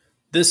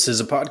This is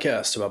a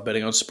podcast about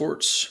betting on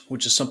sports,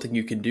 which is something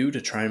you can do to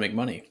try and make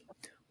money.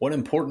 One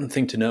important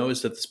thing to know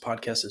is that this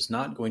podcast is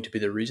not going to be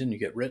the reason you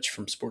get rich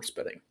from sports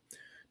betting.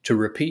 To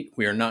repeat,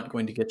 we are not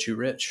going to get you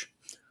rich.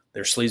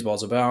 There's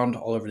sleazeballs abound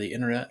all over the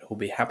internet who will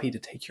be happy to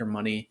take your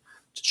money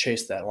to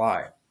chase that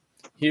lie.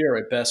 Here,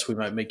 at best, we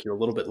might make you a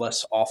little bit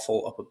less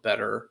awful of a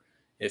bettor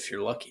if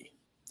you're lucky.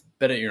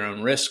 Bet at your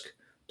own risk.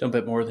 Don't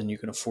bet more than you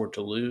can afford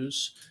to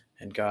lose.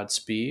 And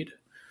Godspeed.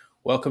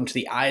 Welcome to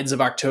the Ides of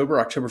October,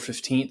 October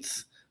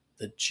 15th,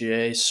 the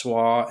Jay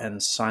Swa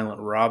and Silent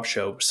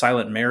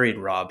Married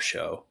Rob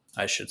show,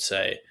 I should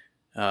say.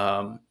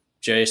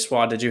 Jay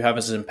Swa, did you have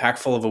as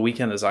impactful of a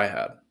weekend as I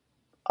had?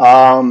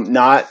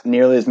 Not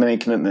nearly as many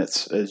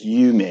commitments as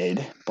you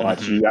made,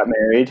 but you got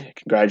married.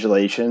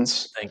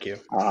 Congratulations. Thank you.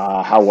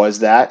 How was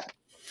that?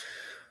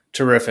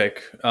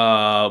 Terrific.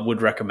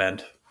 Would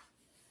recommend.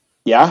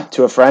 Yeah,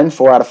 to a friend,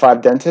 4 out of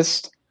 5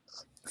 dentists.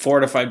 4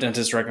 out of 5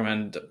 dentists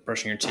recommend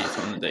brushing your teeth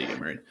on the day you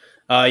get married.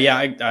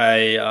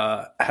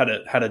 I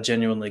had a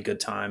genuinely good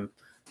time,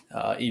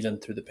 even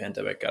through the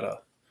pandemic. Got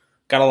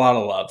a lot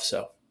of love.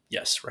 So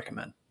yes,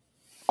 recommend.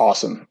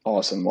 Awesome.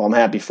 Well, I'm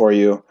happy for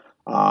you.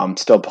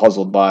 Still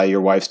puzzled by your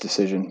wife's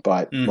decision,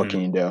 but what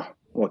can you do?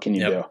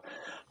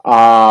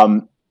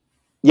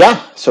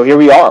 Yeah, so here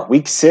we are.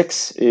 Week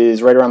 6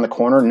 is right around the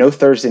corner. No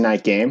Thursday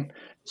night game,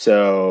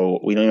 so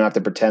we don't even have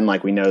to pretend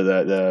like we know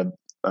the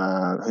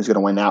who's going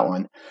to win that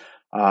one.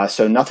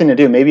 So nothing to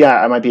do. Maybe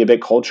I might be a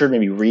bit cultured.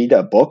 Maybe read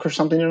a book or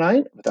something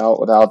tonight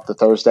without the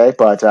Thursday.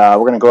 But we're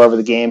going to go over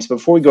the games.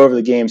 Before we go over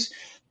the games,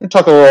 we're going to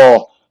talk a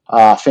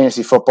little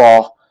fantasy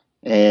football.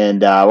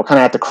 And we're kind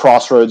of at the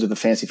crossroads of the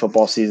fantasy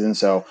football season.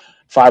 So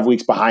 5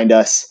 weeks behind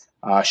us.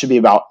 Should be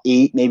about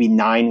 8, maybe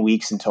 9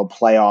 weeks until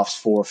playoffs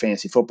for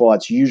fantasy football.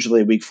 That's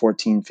usually week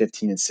 14,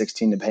 15, and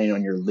 16, depending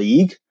on your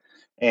league.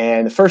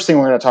 And the first thing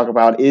we're going to talk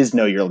about is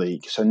know your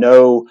league. So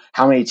know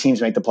how many teams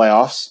make the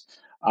playoffs.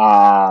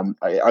 Are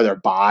there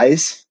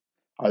buys?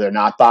 Are there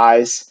not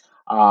buys?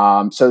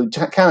 So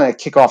to kind of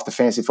kick off the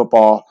fantasy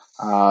football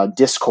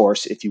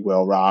discourse, if you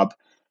will, Rob,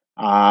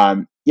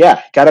 got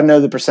to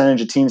know the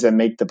percentage of teams that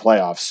make the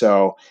playoffs.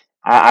 So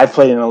I've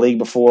played in a league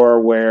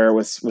before where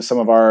with some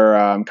of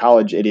our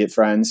college idiot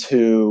friends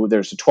who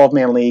there's a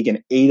 12-man league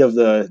and 8 of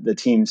the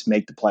teams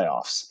make the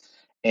playoffs.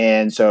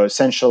 And so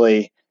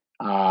essentially,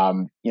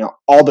 all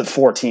but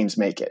 4 teams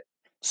make it.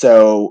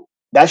 So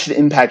that should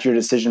impact your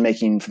decision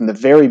making from the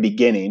very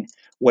beginning,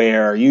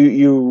 where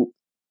you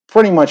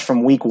pretty much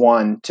from week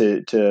 1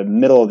 to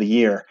middle of the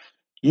year,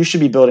 you should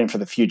be building for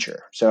the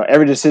future. So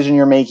every decision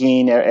you're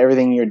making,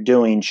 everything you're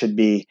doing should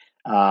be,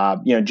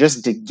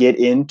 just to get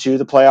into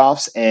the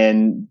playoffs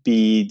and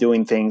be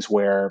doing things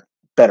where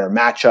better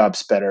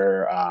matchups,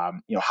 better,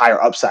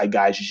 higher upside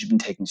guys you should be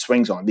taking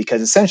swings on.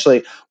 Because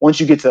essentially, once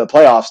you get to the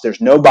playoffs,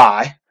 there's no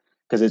bye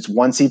because it's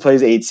 1 seed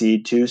plays 8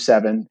 seed, 2,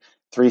 7,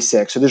 3,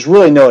 6. So there's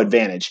really no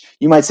advantage.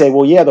 You might say,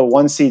 well, yeah, the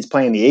 1 seed's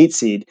playing the 8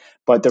 seed,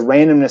 but the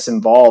randomness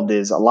involved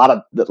is a lot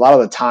of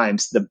the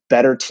times the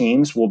better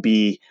teams will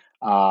be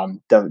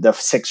the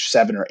 6,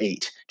 7, or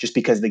 8, just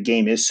because the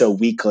game is so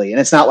weekly, and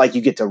it's not like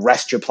you get to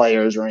rest your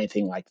players or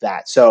anything like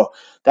that. So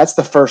that's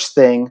the first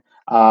thing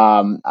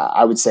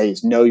I would say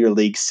is know your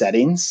league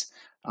settings.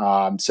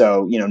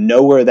 So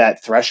know where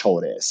that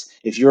threshold is.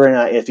 If you're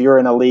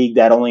in a league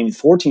that only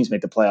 4 teams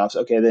make the playoffs,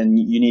 okay, then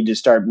you need to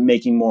start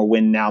making more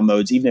win now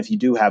modes, even if you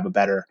do have a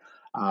better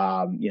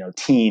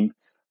team.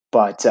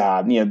 But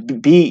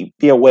be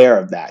aware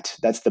of that.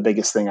 That's the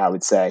biggest thing I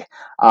would say.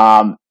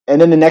 And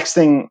then the next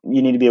thing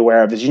you need to be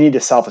aware of is you need to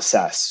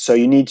self-assess. So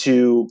you need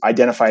to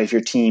identify if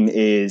your team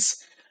is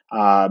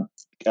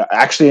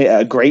actually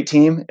a great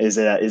team. Is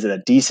it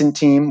a decent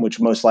team, which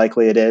most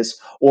likely it is,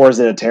 or is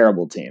it a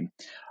terrible team?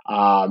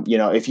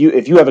 If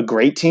you have a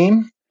great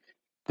team,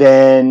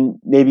 then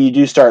maybe you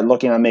do start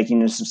looking at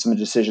making some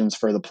decisions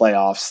for the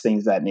playoffs,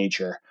 things of that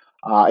nature.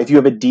 If you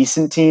have a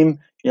decent team,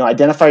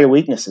 identify your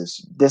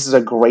weaknesses. This is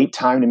a great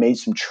time to make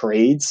some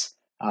trades.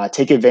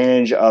 Take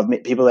advantage of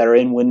people that are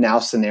in win now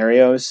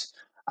scenarios.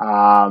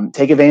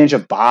 Take advantage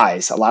of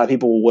buys. A lot of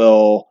people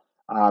will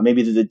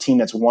maybe the team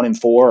that's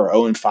 1-4 or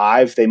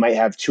 0-5. They might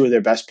have 2 of their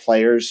best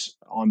players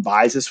on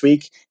buys this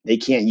week. They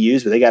can't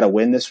use, but they got to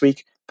win this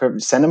week.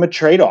 Send them a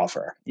trade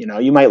offer.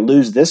 You might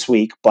lose this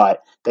week,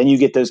 but then you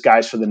get those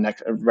guys for the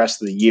next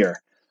rest of the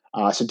year.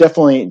 So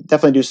definitely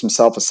do some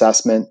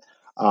self-assessment.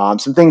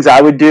 Some things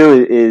I would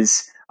do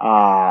is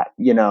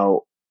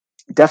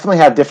definitely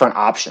have different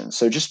options.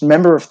 So just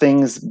remember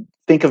things,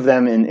 think of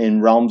them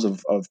in realms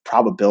of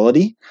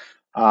probability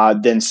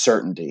than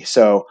certainty.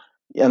 So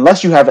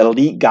unless you have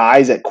elite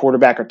guys at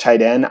quarterback or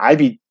tight end, I'd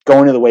be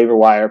going to the waiver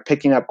wire,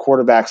 picking up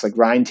quarterbacks like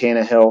Ryan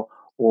Tannehill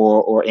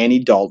or Andy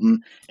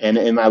Dalton. And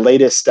in my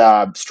latest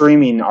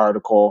streaming and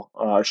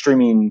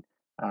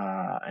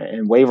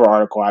waiver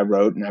article I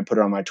wrote, and I put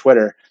it on my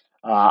Twitter,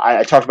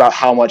 I talked about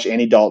how much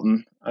Andy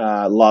Dalton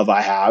love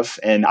I have,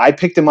 and I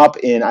picked him up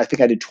in, I think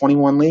I did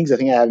 21 leagues. I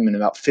think I have him in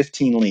about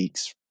 15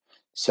 leagues.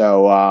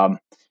 So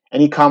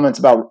any comments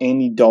about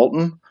Andy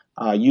Dalton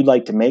you'd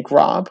like to make,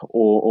 Rob,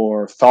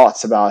 or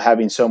thoughts about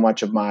having so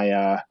much of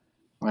my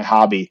my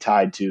hobby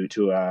tied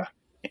to a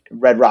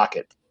Red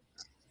Rocket.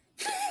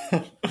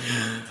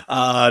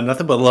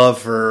 Nothing but love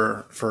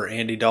for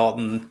Andy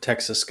Dalton,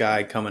 Texas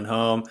guy coming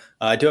home.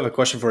 I do have a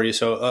question for you.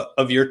 So,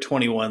 of your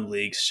 21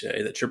 leagues,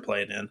 Jay, that you're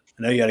playing in,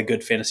 I know you had a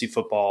good fantasy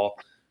football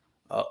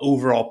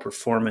overall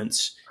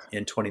performance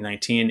in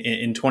 2019.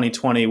 In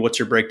 2020, what's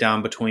your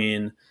breakdown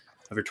between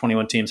of your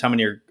 21 teams? How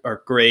many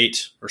are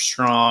great or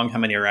strong? How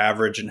many are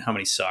average? And how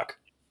many suck?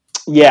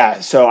 Yeah,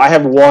 so I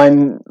have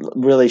one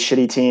really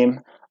shitty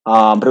team,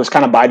 but it was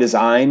kind of by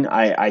design.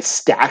 I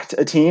stacked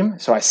a team,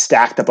 so I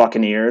stacked the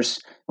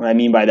Buccaneers. What I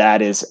mean by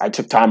that is I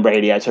took Tom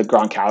Brady, I took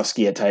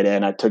Gronkowski at tight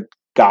end, I took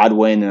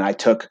Godwin, and I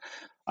took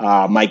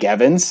Mike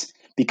Evans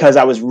because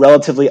I was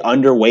relatively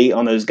underweight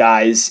on those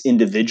guys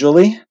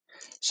individually.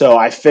 So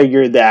I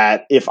figured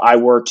that if I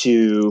were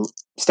to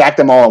stack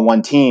them all on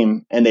one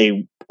team and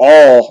they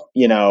all,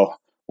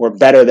 were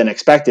better than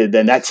expected,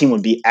 then that team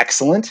would be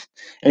excellent.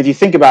 And if you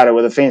think about it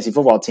with a fantasy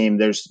football team,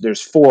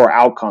 there's four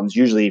outcomes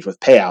usually with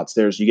payouts.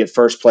 You get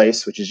first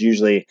place, which is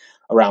usually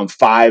around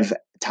 5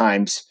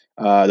 times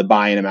the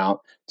buy-in amount.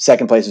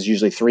 Second place is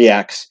usually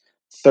 3x.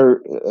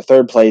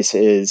 Third place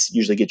is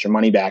usually get your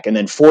money back. And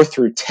then 4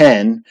 through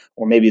 10,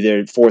 or maybe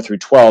they're 4 through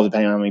 12,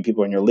 depending on how many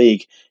people are in your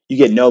league, you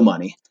get no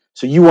money.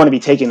 So you want to be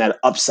taking that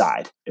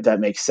upside, if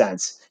that makes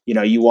sense. You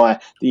don't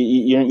want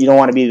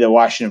to be the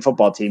Washington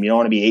football team. You don't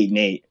want to be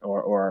 8-8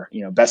 or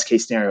best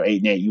case scenario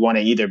 8-8. You want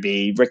to either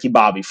be Ricky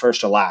Bobby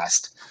first or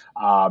last.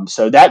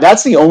 So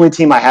that's the only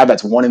team I have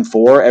that's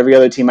 1-4. Every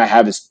other team I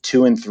have is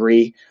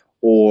 2-3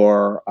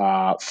 or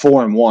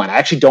 4-1. I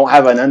actually don't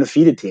have an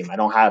undefeated team. I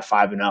don't have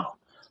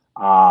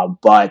 5-0.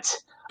 But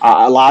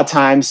a lot of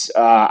times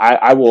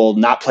I will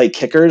not play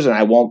kickers and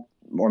I won't,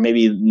 or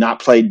maybe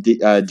not play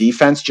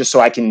defense just so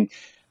I can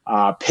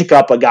pick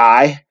up a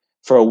guy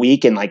for a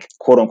week and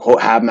quote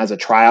unquote have him as a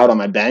tryout on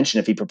my bench. And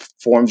if he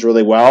performs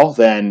really well,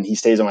 then he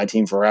stays on my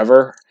team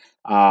forever.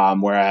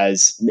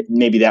 Whereas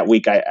maybe that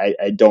week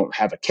I don't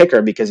have a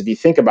kicker, because if you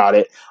think about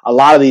it, a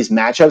lot of these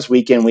matchups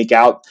week in, week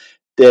out,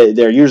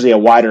 they're usually a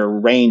wider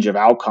range of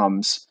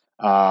outcomes.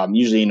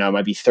 Usually, it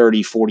might be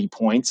 30, 40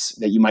 points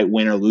that you might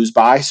win or lose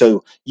by.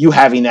 So you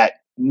having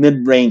that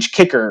mid-range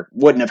kicker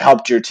wouldn't have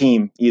helped your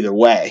team either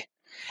way.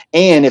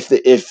 And if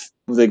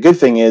the good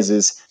thing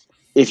is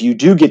if you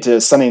do get to a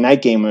Sunday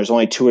night game where there's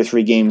only 2 or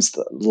 3 games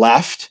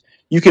left,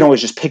 you can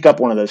always just pick up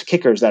one of those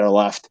kickers that are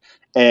left,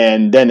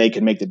 and then they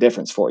can make the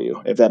difference for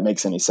you, if that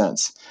makes any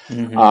sense.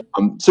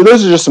 Mm-hmm. So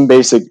those are just some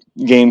basic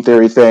game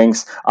theory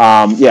things.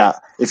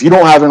 If you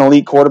don't have an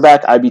elite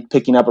quarterback, I'd be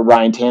picking up a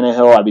Ryan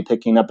Tannehill. I'd be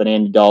picking up an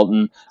Andy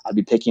Dalton. I'd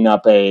be picking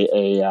up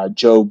a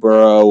Joe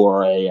Burrow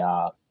or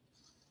a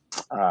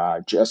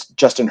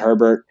Justin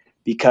Herbert,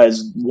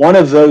 because one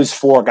of those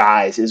 4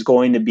 guys is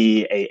going to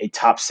be a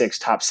top 6,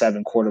 top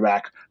 7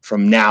 quarterback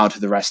from now to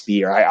the rest of the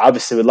year. I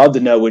obviously would love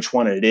to know which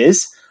one it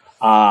is.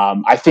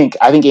 I think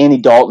Andy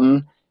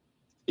Dalton,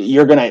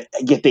 you're going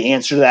to get the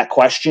answer to that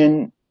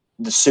question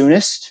the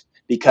soonest,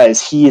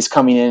 because he is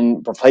coming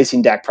in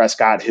replacing Dak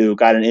Prescott, who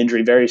got an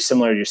injury very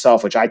similar to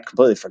yourself, which I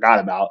completely forgot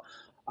about,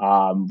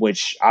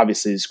 which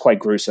obviously is quite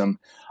gruesome.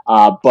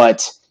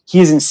 But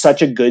he's in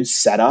such a good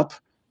setup.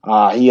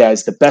 He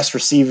has the best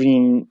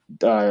receiving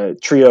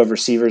trio of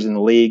receivers in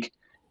the league.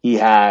 He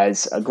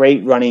has a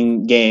great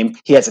running game.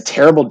 He has a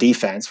terrible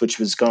defense, which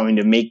was going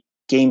to make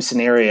game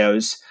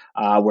scenarios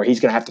where he's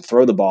going to have to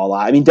throw the ball a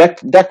lot. I mean,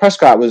 Dak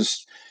Prescott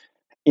was,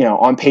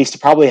 on pace to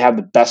probably have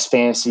the best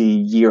fantasy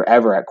year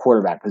ever at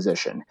quarterback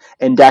position.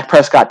 And Dak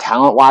Prescott,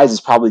 talent-wise, is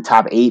probably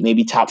top 8,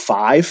 maybe top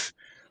 5.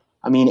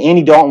 I mean,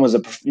 Andy Dalton was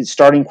a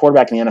starting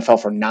quarterback in the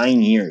NFL for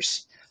 9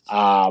 years.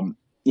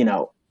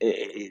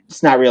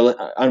 It's not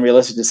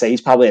unrealistic to say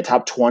he's probably a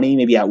top 20,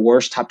 maybe at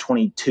worst top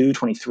 22,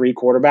 23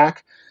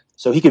 quarterback.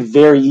 So he could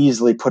very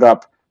easily put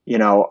up,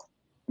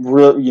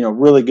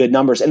 really good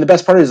numbers. And the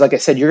best part is, like I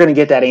said, you're going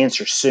to get that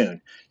answer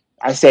soon.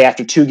 I say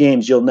after 2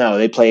 games, you'll know.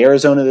 They play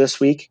Arizona this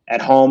week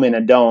at home in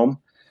a dome.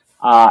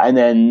 And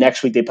then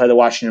next week they play the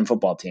Washington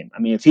football team. I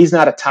mean, if he's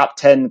not a top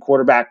 10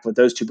 quarterback with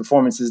those 2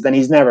 performances, then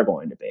he's never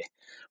going to be.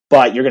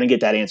 But you're going to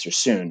get that answer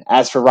soon.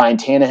 As for Ryan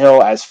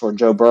Tannehill, as for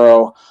Joe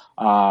Burrow,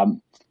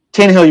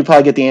 Tannehill, you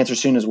probably get the answer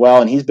soon as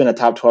well, and he's been a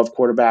top 12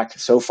 quarterback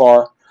so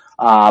far.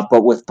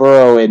 But with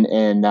Burrow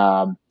and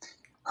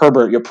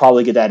Herbert, you'll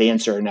probably get that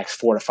answer in the next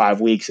 4 to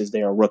 5 weeks, as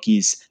they are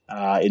rookies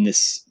in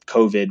this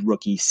COVID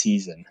rookie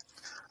season.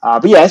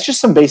 But yeah, it's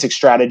just some basic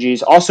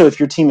strategies. Also, if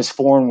your team is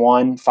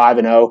 4-1,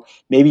 5-0,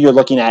 maybe you're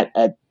looking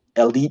at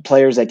elite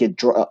players that get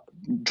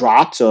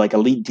dropped, so like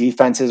elite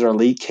defenses or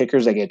elite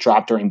kickers that get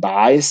dropped during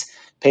buys.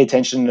 Pay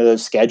attention to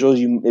those schedules.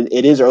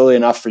 It is early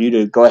enough for you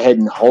to go ahead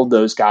and hold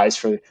those guys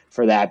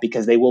for that,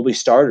 because they will be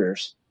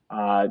starters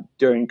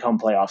during come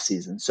playoff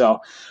season. So,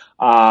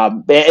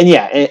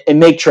 and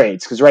make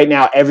trades, because right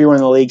now everyone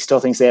in the league still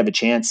thinks they have a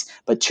chance,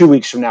 but 2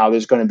 weeks from now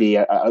there's going to be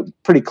a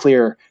pretty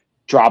clear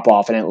drop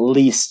off, and at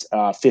least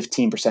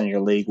 15% of your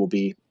league will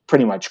be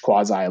pretty much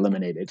quasi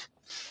eliminated.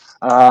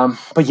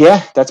 But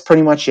yeah, that's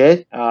pretty much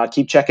it.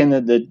 Keep checking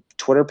the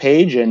Twitter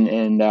page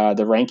and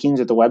the rankings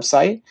at the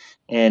website,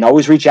 and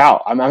always reach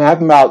out. I'm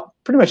having about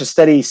pretty much a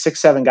steady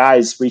 6-7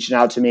 guys reaching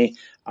out to me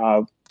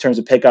in terms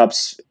of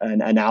pickups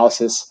and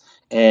analysis.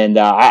 And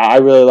I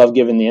really love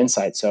giving the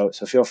insight. So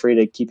feel free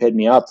to keep hitting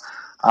me up.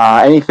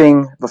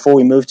 Anything before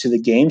we move to the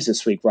games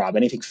this week, Rob?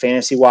 Anything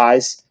fantasy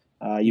wise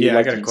you would Yeah, I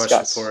like got to a question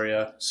discuss? for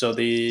you. So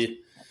you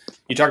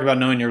talked about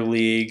knowing your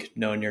league,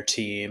 knowing your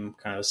team,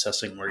 kind of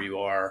assessing where you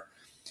are.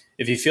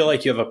 If you feel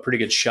like you have a pretty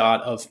good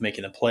shot of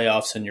making the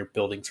playoffs and you're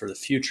building for the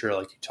future,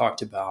 like you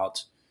talked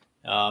about,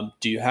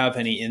 do you have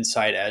any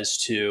insight as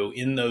to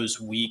in those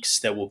weeks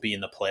that will be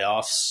in the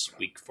playoffs,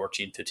 week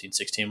 14, 15,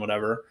 16,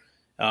 whatever,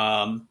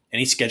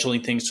 any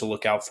scheduling things to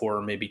look out for,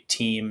 maybe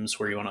teams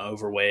where you want to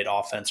overweight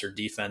offense or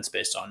defense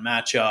based on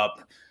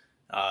matchup,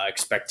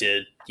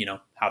 expected,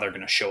 how they're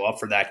going to show up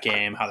for that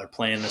game, how they're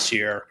playing this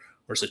year,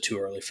 or is it too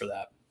early for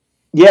that?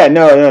 Yeah,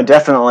 no,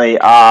 definitely.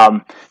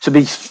 So at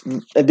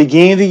the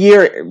beginning of the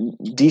year,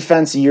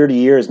 defense year to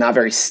year is not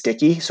very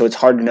sticky, so it's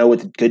hard to know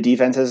what the good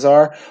defenses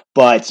are.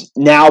 But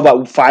now,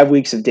 about 5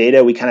 weeks of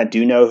data, we kind of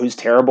do know who's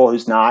terrible,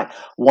 who's not.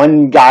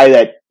 One guy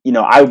that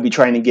I would be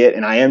trying to get,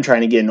 and I am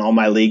trying to get in all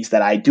my leagues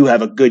that I do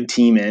have a good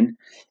team in,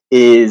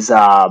 is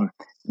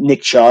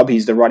Nick Chubb.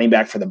 He's the running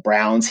back for the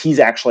Browns. He's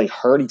actually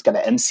hurt. He's got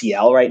an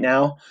MCL right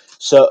now,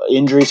 so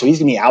injury. So he's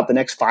gonna be out the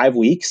next 5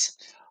 weeks.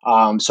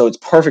 So it's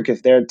perfect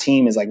if their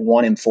team is like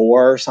 1-4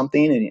 or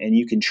something, and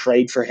you can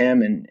trade for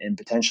him and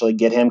potentially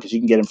get him because you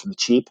can get him for the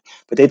cheap.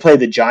 But they play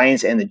the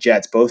Giants and the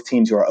Jets, both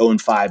teams who are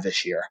 0-5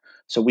 this year.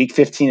 So week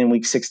 15 and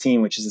week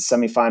 16, which is the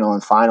semifinal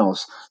and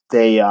finals,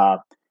 they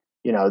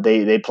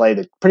play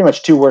the pretty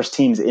much two worst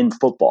teams in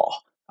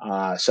football.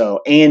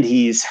 And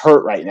he's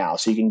hurt right now,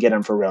 so you can get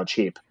him for real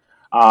cheap.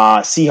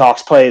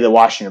 Seahawks play the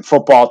Washington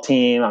football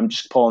team. I'm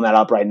just pulling that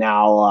up right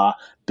now.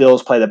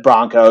 Bills play the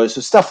Broncos.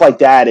 So stuff like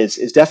that is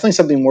definitely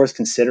something worth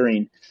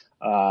considering,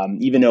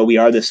 even though we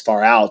are this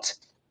far out.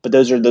 But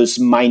those are those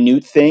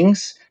minute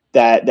things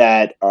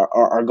that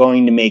are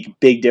going to make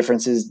big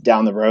differences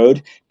down the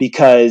road,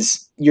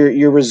 because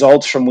your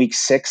results from week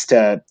 6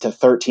 to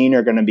 13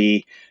 are going to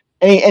be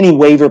any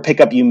waiver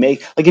pickup you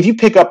make. Like if you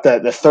pick up the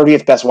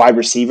 30th best wide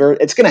receiver,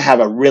 it's going to have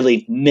a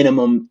really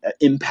minimum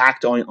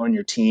impact on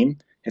your team,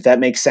 if that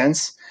makes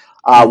sense.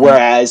 Mm-hmm.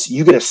 Whereas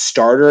you get a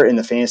starter in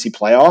the fantasy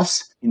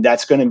playoffs,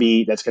 that's going to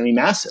be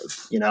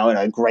massive, and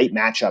a great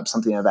matchup,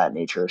 something of that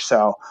nature.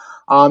 So,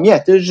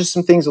 there's just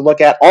some things to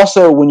look at.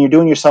 Also, when you're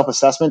doing your self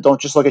assessment,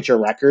 don't just look at your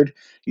record.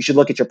 You should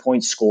look at your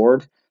points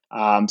scored.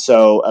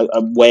 So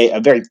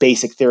a very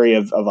basic theory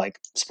of like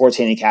sports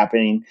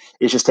handicapping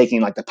is just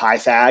taking like the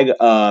Pythag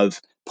of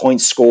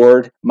points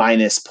scored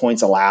minus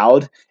points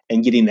allowed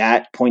and getting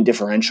that point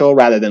differential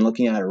rather than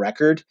looking at a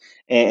record.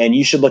 And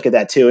you should look at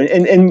that too.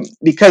 And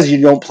because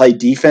you don't play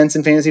defense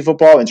in fantasy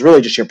football, it's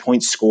really just your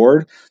points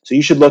scored. So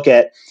you should look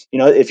at,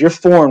 if you're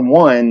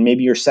 4-1,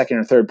 maybe you're second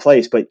or third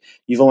place, but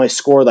you've only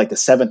scored like the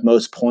 7th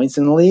most points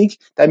in the league.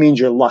 That means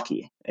you're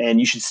lucky,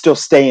 and you should still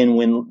stay in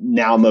win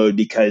now mode,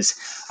 because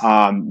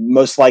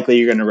most likely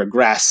you're going to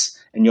regress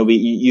and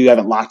you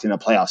haven't locked in a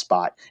playoff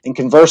spot. And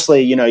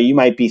conversely, you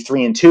might be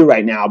 3-2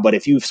 right now, but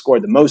if you've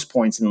scored the most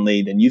points in the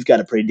league, then you've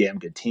got a pretty damn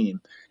good team,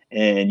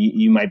 and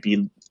you might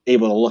be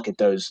able to look at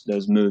those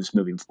moves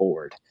moving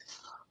forward.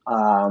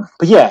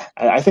 But yeah,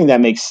 I think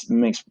that makes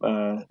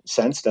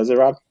sense. Does it,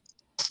 Rob?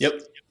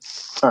 Yep.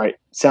 All right,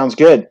 sounds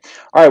good.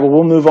 All right, well,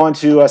 we'll move on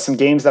to some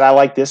games that I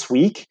like this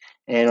week,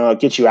 and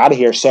get you out of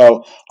here.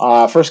 So,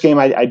 first game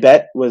I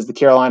bet was the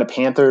Carolina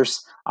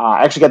Panthers.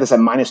 I actually got this at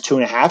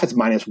 -2.5. It's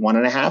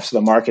 -1.5, so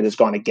the market has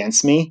gone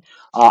against me.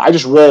 I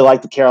just really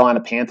like the Carolina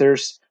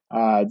Panthers.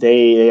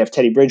 They have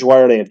Teddy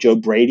Bridgewater. They have Joe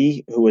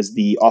Brady, who was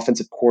the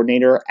offensive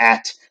coordinator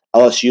at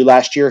LSU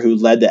last year, who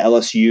led the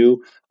LSU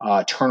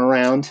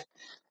turnaround.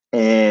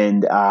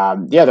 And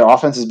their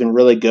offense has been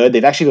really good.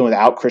 They've actually been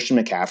without Christian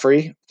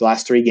McCaffrey the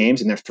last 3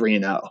 games, and they're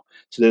 3-0.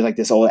 So there's like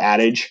this old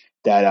adage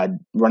that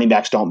running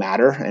backs don't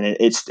matter, and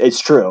it's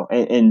true.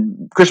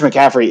 And Christian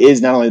McCaffrey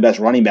is not only the best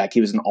running back;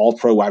 he was an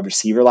All-Pro wide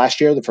receiver last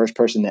year, the first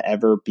person to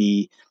ever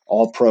be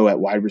All-Pro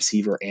at wide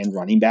receiver and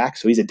running back.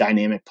 So he's a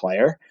dynamic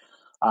player.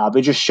 But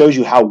it just shows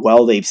you how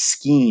well they've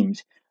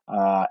schemed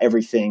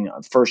everything.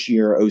 First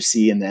year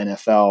OC in the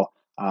NFL,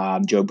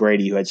 Joe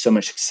Brady, who had so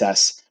much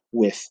success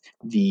with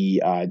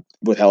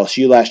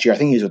LSU last year. I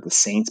think he was with the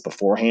Saints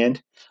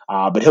beforehand,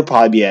 but he'll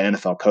probably be an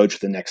NFL coach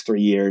for the next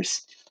 3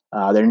 years.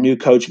 Their new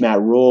coach,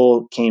 Matt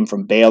Rule, came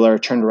from Baylor,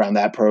 turned around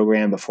that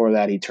program. Before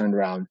that, he turned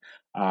around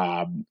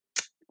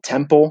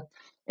Temple,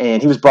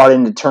 and he was brought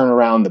in to turn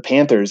around the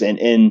Panthers.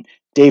 And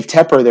Dave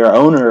Tepper, their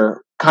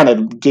owner, kind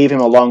of gave him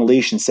a long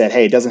leash and said,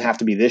 "Hey, it doesn't have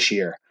to be this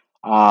year."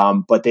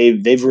 But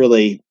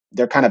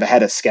they're kind of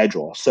ahead of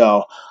schedule,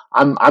 so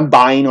I'm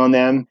buying on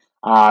them.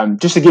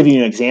 Just to give you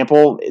an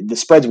example, the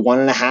spread's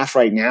 1.5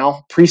 right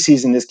now.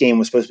 Preseason, this game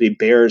was supposed to be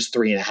Bears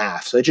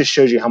 3.5, so it just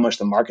shows you how much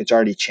the market's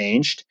already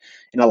changed.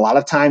 And a lot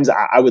of times,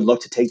 I would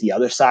look to take the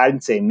other side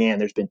and say, "Man,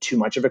 there's been too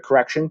much of a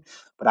correction."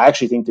 But I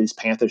actually think this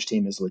Panthers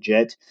team is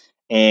legit,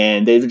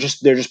 and they're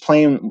just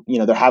playing.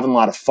 They're having a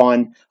lot of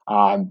fun.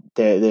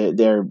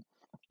 They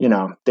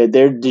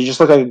just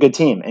look like a good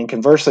team. And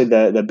conversely,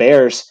 the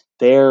Bears,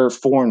 They're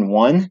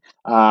 4-1,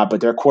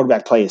 but their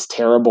quarterback play is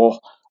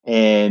terrible.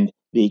 And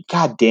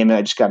God damn it,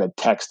 I just got a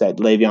text that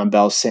Le'Veon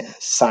Bell's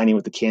signing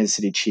with the Kansas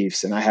City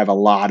Chiefs, and I have a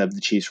lot of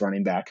the Chiefs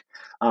running back.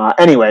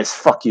 Anyways,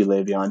 fuck you,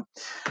 Le'Veon.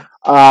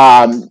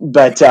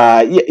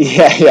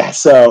 Yeah.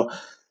 So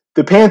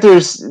the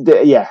Panthers,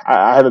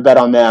 I have a bet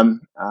on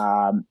them.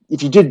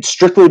 If you did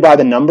strictly by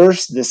the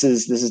numbers, this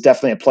is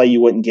definitely a play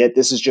you wouldn't get.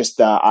 This is just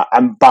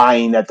I'm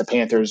buying that the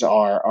Panthers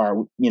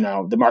are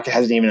the market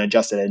hasn't even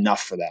adjusted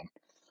enough for them.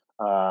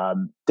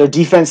 Their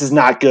defense is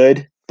not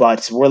good,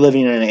 but we're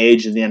living in an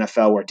age of the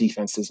NFL where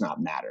defense does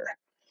not matter.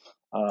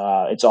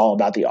 It's all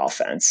about the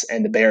offense,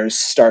 and the Bears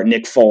start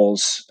Nick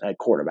Foles at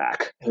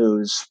quarterback,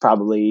 who's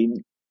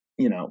probably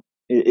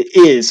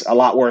is a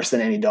lot worse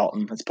than Andy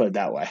Dalton. Let's put it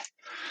that way.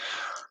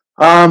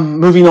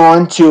 Moving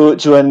on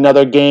to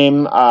another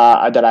game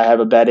that I have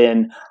a bet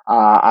in.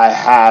 I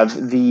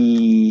have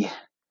the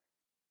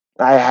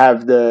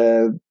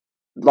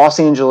Los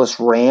Angeles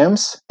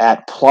Rams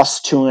at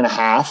plus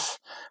 2.5.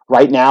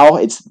 Right now,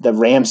 it's the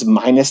Rams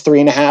minus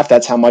 3.5.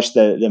 That's how much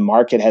the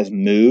market has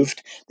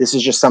moved. This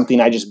is just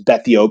something I just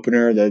bet the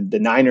opener. The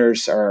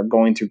Niners are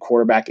going through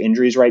quarterback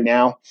injuries right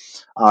now.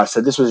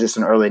 So this was just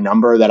an early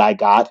number that I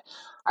got.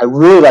 I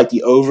really like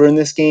the over in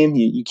this game.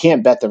 You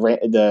can't bet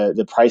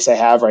the price I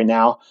have right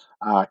now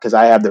because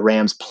I have the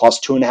Rams plus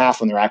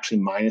 2.5 when they're actually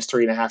minus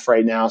 3.5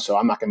 right now. So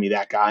I'm not going to be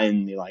that guy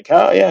and be like,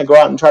 oh yeah, go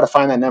out and try to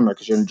find that number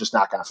because you're just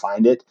not going to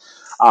find it.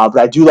 But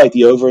I do like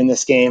the over in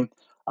this game.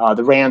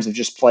 The Rams have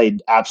just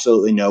played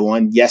absolutely no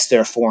one. Yes,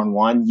 they're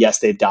 4-1. Yes,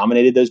 they've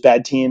dominated those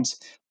bad teams,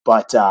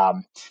 but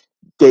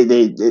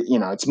they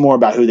it's more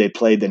about who they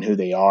played than who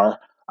they are.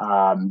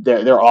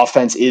 Their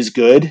offense is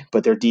good,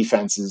 but their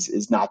defense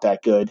is not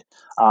that good.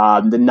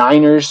 The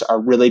Niners are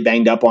really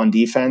banged up on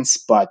defense,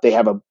 but they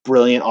have a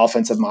brilliant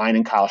offensive mind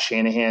in Kyle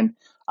Shanahan.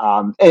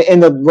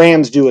 And the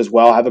Rams do as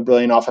well have a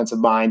brilliant offensive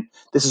mind.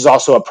 This is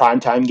also a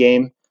primetime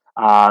game.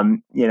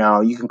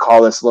 You can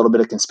call this a little bit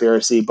of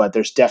conspiracy, but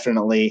there's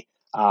definitely,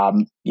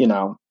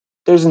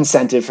 there's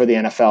incentive for the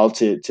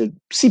NFL to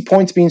see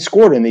points being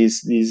scored in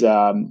these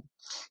standalone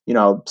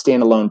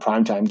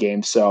primetime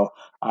games. So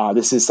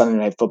this is Sunday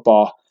Night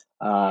Football.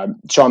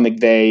 Sean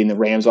McVay and the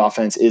Rams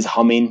offense is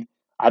humming.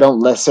 I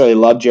don't necessarily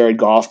love Jared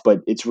Goff,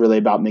 but it's really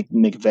about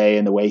McVay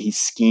and the way he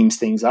schemes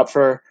things up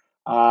for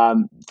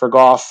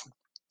Goff.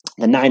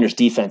 The Niners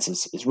defense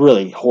is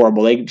really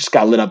horrible. They just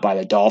got lit up by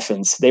the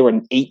Dolphins. They were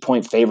an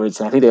 8-point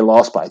favorites, and I think they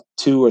lost by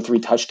 2 or 3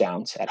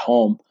 touchdowns at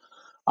home.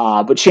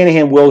 But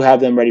Shanahan will have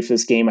them ready for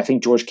this game. I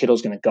think George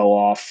Kittle's going to go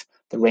off.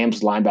 The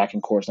Rams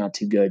linebacking core is not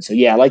too good. So,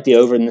 yeah, I like the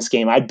over in this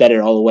game. I'd bet it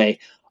all the way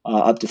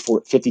up to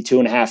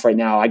 52.5 right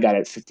now. I got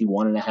it at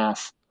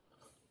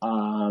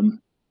 51.5.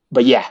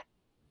 But, yeah,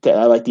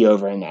 I like the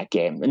over in that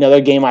game. Another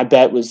game I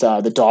bet was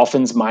the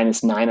Dolphins minus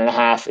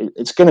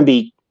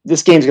 9.5.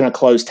 This game's going to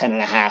close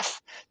 10.5.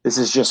 This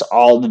is just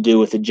all to do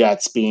with the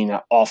Jets being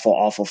an awful,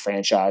 awful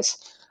franchise.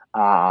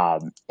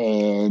 The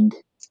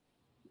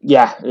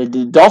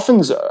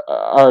Dolphins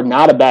are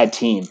not a bad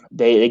team.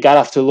 They got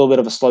off to a little bit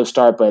of a slow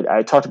start, but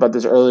I talked about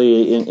this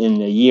early in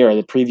the year,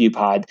 the preview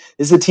pod.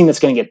 This is a team that's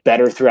going to get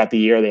better throughout the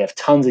year. They have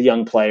tons of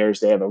young players.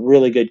 They have a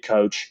really good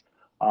coach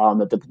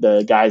that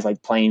the guys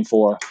like playing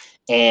for.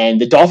 And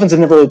the Dolphins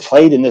have never really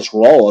played in this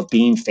role of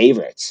being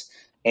favorites.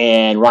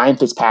 And Ryan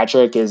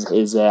Fitzpatrick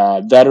is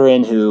a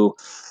veteran who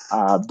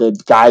the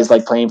guys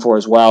like playing for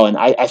as well. And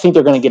I think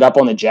they're going to get up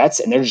on the Jets,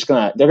 and they're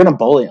going to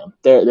bully them.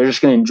 They're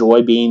just going to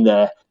enjoy being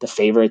the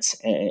favorites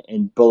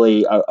and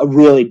bully a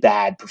really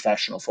bad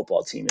professional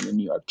football team in the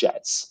New York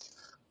Jets.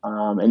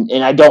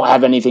 And I don't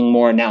have anything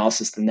more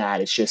analysis than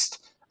that. It's just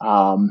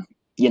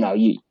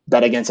you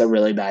bet against a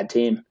really bad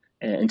team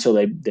until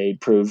they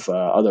prove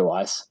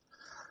otherwise.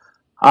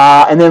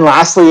 And then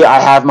lastly, I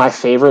have my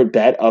favorite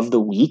bet of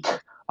the week.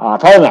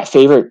 Probably my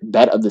favorite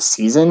bet of the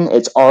season.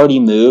 It's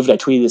already moved. I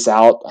tweeted this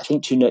out, I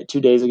think,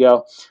 2 days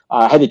ago.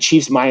 I had the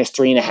Chiefs minus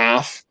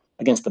 3.5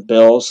 against the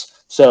Bills.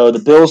 So the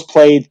Bills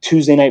played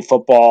Tuesday Night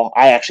Football.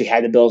 I actually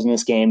had the Bills in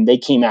this game. They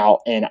came out,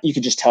 and you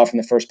could just tell from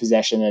the first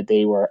possession that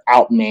they were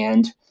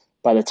outmanned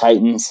by the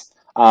Titans.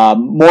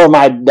 More of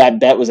that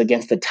bet was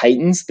against the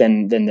Titans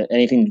than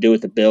anything to do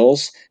with the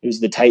Bills. It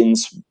was the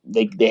Titans.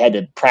 They had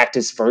to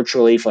practice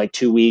virtually for like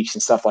 2 weeks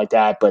and stuff like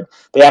that, but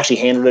they actually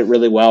handled it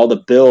really well.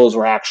 The Bills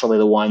were actually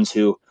the ones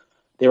who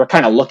they were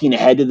kind of looking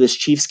ahead to this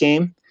Chiefs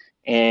game.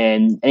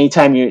 And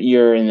anytime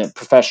you're in the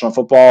professional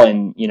football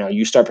and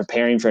you start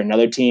preparing for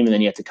another team and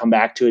then you have to come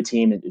back to a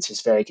team, it's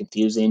just very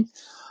confusing.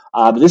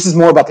 But this is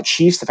more about the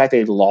Chiefs. The fact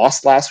they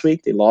lost last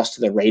week, they lost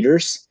to the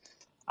Raiders.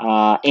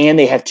 And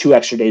they have 2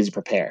 extra days to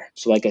prepare.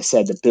 So, like I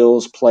said, the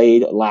Bills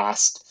played on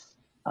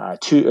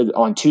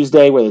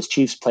Tuesday, where the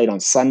Chiefs played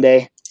on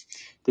Sunday.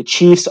 The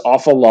Chiefs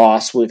off a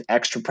loss with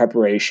extra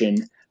preparation.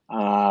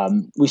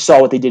 We saw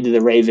what they did to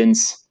the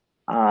Ravens.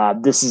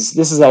 This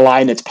is a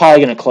line that's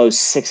probably going to close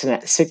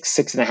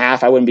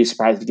 6.5. I wouldn't be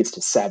surprised if it gets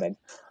to 7.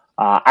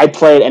 I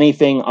played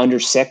anything under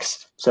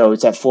 6, so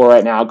it's at 4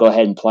 right now. Go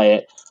ahead and play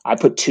it. I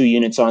put 2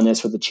 units on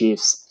this with the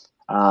Chiefs.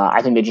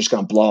 I think they're just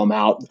going to blow them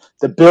out.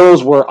 The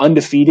Bills were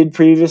undefeated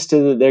previous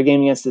to their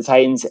game against the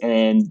Titans,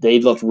 and they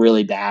looked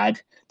really bad.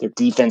 Their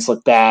defense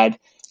looked bad.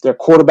 Their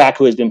quarterback,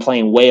 who has been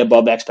playing way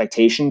above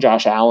expectation,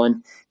 Josh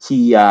Allen,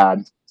 he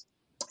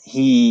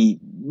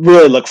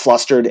really looked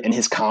flustered, and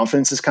his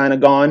confidence is kind of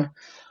gone.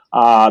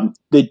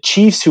 The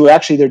Chiefs, who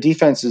actually their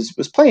defense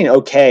was playing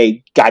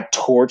okay, got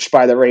torched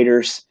by the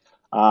Raiders.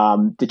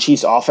 The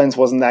Chiefs' offense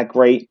wasn't that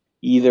great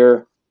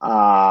either.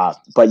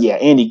 But yeah,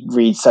 Andy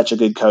Reid's such a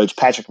good coach.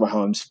 Patrick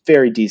Mahomes,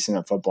 very decent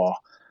at football.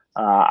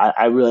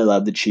 I really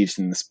love the Chiefs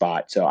in the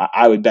spot. So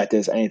I would bet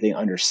this anything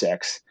under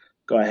 6.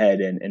 Go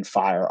ahead and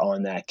fire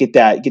on that. Get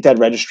that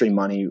registry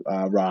money,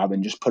 Rob,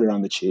 and just put it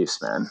on the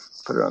Chiefs, man.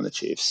 Put it on the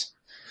Chiefs.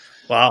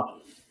 Wow.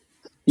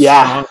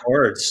 Yeah. Strong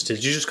words.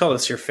 Did you just call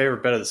this your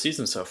favorite bet of the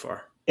season so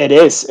far? It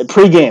is a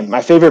pregame.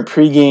 My favorite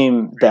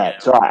pregame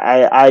bet. So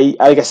I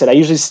like I said, I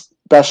usually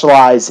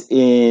specialize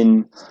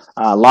in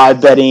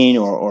live betting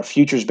or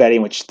futures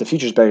betting, which the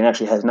futures betting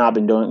actually has not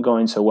been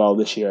going so well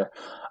this year.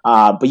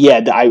 But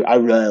yeah, I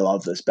really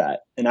love this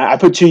bet, and I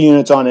put 2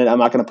 units on it. I'm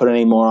not going to put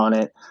any more on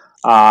it.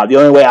 The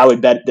only way I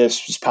would bet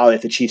this was probably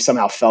if the Chiefs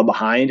somehow fell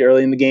behind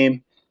early in the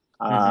game.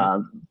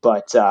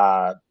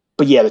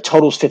 But yeah, the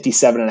total is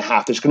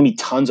 57.5. There's going to be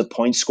tons of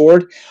points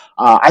scored.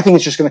 I think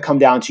it's just going to come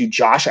down to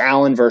Josh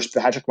Allen versus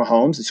Patrick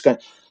Mahomes. It's going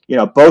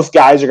to, both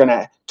guys are going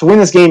to win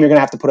this game. You're going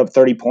to have to put up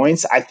 30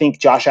 points. I think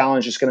Josh Allen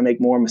is just going to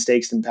make more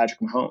mistakes than Patrick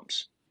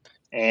Mahomes.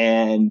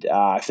 And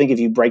I think if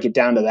you break it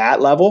down to that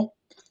level,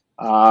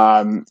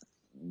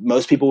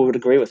 most people would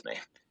agree with me.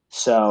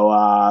 So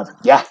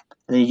yeah,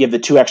 and then you give the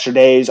 2 extra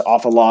days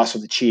off a loss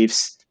with the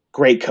Chiefs.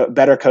 Great,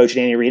 better coach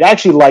than Andy Reid. I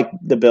actually like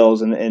the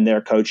Bills and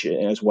their coach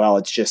as well.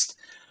 It's just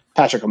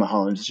Patrick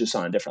Mahomes is just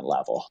on a different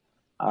level.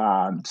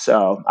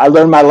 So I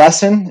learned my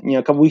lesson.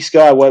 A couple weeks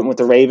ago, I went with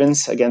the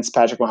Ravens against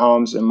Patrick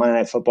Mahomes in Monday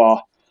Night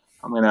Football.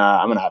 I'm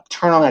gonna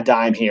turn on a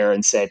dime here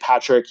and say,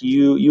 Patrick,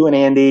 you and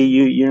Andy,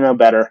 you know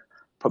better.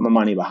 Put my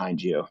money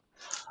behind you.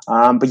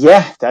 But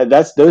yeah,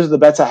 those are the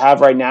bets I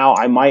have right now.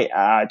 I might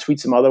tweet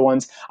some other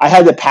ones. I did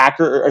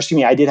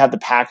have the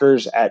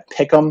Packers at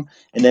Pick'em,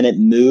 and then it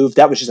moved.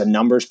 That was just a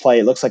numbers play.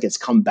 It looks like it's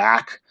come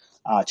back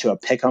to a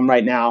Pick'em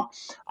right now.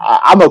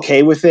 I'm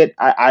okay with it.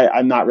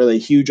 I'm not really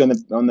huge on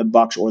the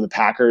Bucs or the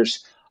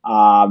Packers.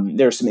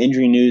 There's some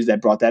injury news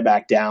that brought that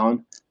back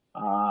down.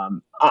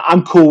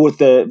 I'm cool with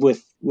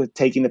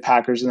taking the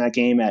Packers in that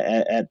game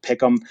at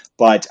Pick'em,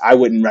 but I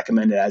wouldn't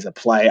recommend it as a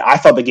play. I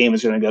thought the game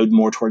was going to go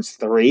more towards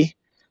 3.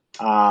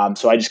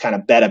 So I just kind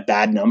of bet a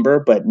bad number,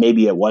 but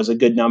maybe it was a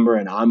good number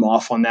and I'm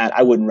off on that.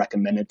 I wouldn't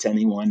recommend it to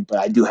anyone, but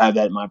I do have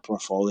that in my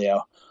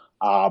portfolio.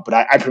 But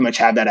I pretty much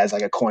have that as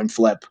like a coin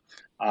flip.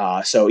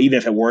 So even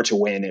if it were to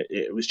win,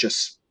 it was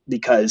just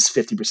because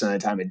 50% of the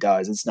time it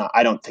does. It's not.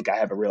 I don't think I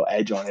have a real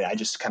edge on it. I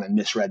just kind of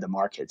misread the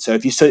market. So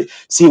if you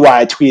see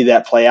why I tweeted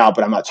that play out,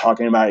 but I'm not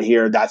talking about it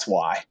here, that's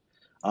why.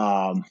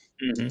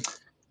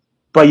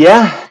 But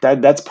yeah,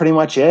 that's pretty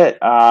much it.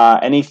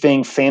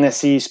 Anything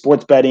fantasy,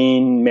 sports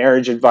betting,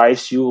 marriage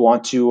advice you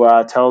want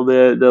to tell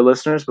the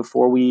listeners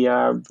before we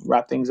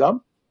wrap things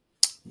up?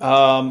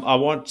 I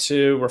want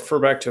to refer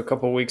back to a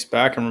couple of weeks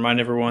back and remind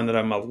everyone that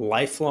I'm a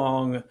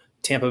lifelong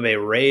Tampa Bay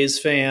Rays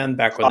fan.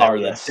 Back when they were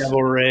the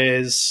Devil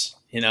Rays,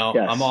 yes.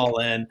 I'm all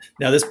in.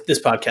 Now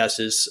this podcast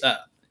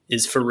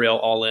is for real,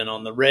 all in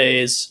on the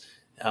Rays.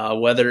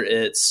 Whether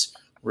it's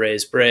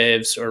Rays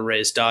Braves or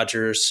Rays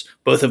Dodgers,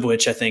 both of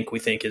which we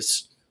think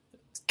is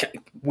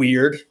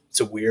weird. It's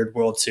a weird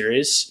World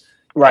Series,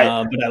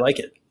 right? But I like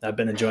it. I've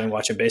been enjoying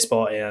watching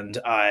baseball, and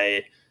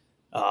I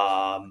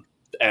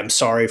am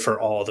sorry for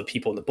all the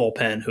people in the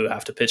bullpen who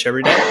have to pitch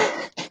every day.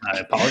 I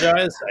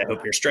apologize. I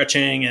hope you're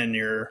stretching and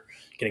you're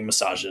getting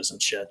massages and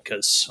shit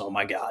because, oh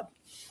my God.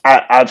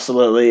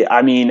 Absolutely.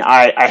 I mean,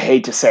 I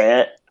hate to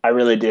say it. I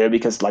really do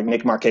because like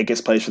Nick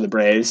Markakis plays for the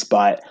Braves,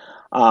 but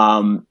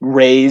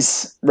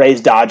Rays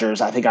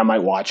Dodgers, I think I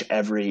might watch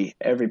every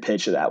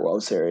pitch of that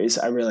World Series.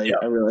 I really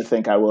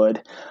think I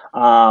would.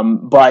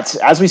 But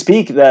as we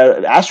speak,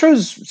 the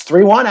Astros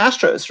 3-1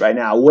 Astros right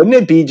now. Wouldn't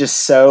it be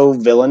just so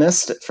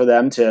villainous for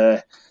them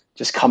to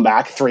just come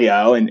back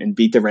 3-0 and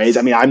beat the Rays?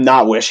 I mean, I'm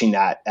not wishing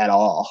that at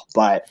all,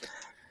 but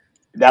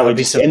that would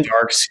be some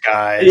dark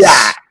skies.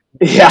 Yeah.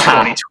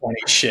 2020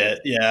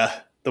 shit. Yeah.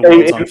 The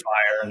world's on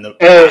fire and the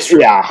Astros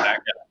back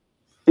up.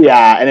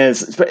 Yeah,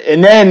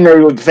 and then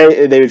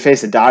they would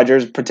face the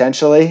Dodgers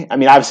potentially. I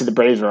mean, obviously the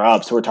Braves are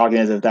up, so we're talking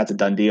as if that's a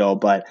done deal.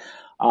 But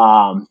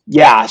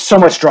so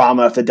much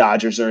drama if the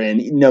Dodgers are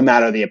in, no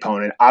matter the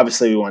opponent.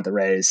 Obviously, we want the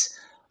Rays,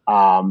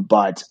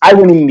 but I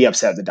wouldn't even be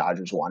upset if the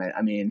Dodgers won it.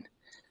 I mean,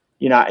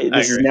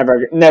 this is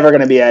never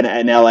going to be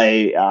an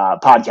LA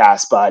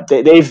podcast, but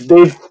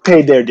they've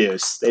paid their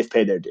dues. They've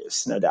paid their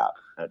dues, no doubt.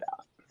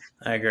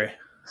 I agree.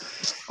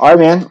 All right,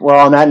 man.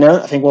 Well, on that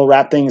note, I think we'll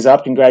wrap things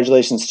up.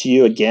 Congratulations to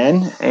you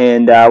again,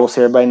 and we'll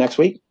see everybody next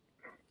week.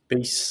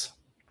 Peace.